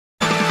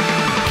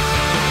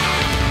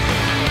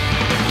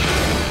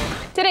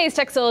Today's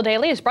Tekzilla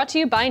Daily is brought to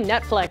you by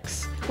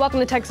Netflix.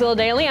 Welcome to Tekzilla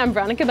Daily, I'm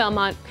Veronica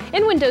Belmont.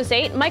 In Windows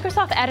 8,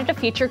 Microsoft added a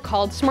feature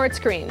called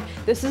Smartscreen.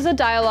 This is a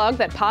dialog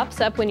that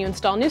pops up when you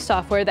install new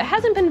software that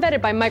hasn't been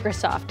vetted by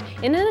Microsoft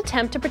in an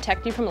attempt to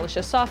protect you from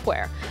malicious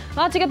software.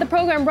 Well, to get the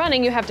program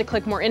running, you have to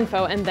click more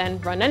info and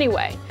then run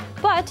anyway.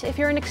 But if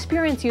you're an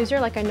experienced user,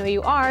 like I know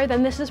you are,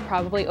 then this is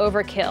probably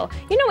overkill.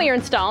 You know what you're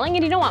installing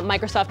and you don't want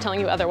Microsoft telling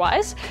you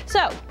otherwise.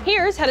 So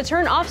here's how to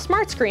turn off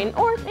Smartscreen,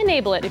 or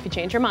enable it if you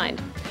change your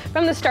mind.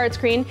 From the Start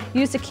screen,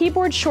 use the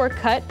keyboard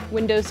shortcut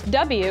Windows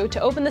W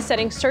to open the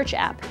Settings search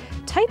app.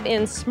 Type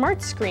in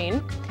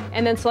Smartscreen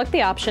and then select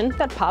the option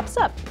that pops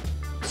up,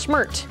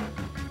 Smrt.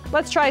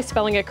 Let's try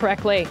spelling it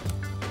correctly.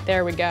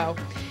 There we go.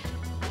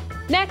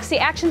 Next, the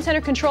Action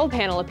Center control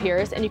panel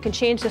appears, and you can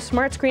change the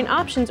Smartscreen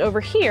options over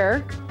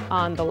here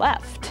on the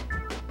left.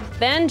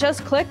 Then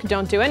just click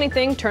Don't Do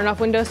Anything, turn off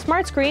Windows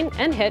Smartscreen,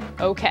 and hit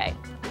OK.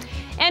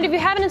 And if you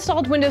haven't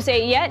installed Windows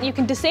 8 yet, you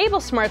can disable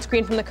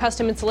Smartscreen from the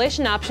custom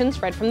installation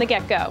options right from the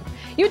get-go.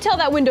 You tell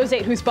that Windows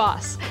 8 who's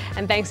boss.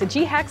 And thanks to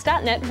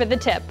ghacks.net for the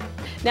tip.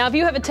 Now, if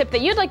you have a tip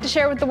that you'd like to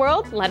share with the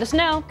world, let us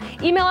know.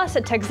 Email us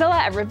at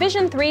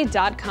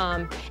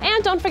tekzilla@revision3.com.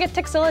 And don't forget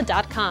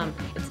tekzilla.com.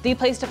 It's the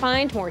place to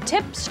find more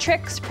tips,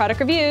 tricks, product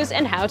reviews,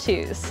 and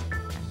how-tos.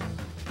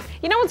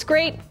 You know what's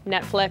great?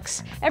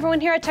 Netflix.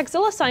 Everyone here at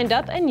Tekzilla signed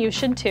up, and you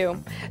should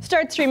too.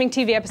 Start streaming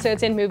TV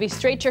episodes and movies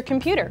straight to your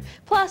computer.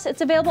 Plus,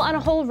 it's available on a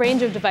whole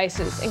range of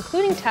devices,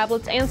 including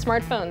tablets and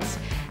smartphones.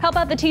 Help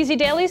out the TZ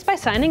Dailies by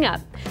signing up.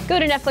 Go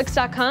to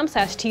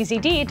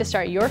netflix.com/TZD to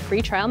start your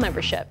free trial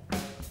membership.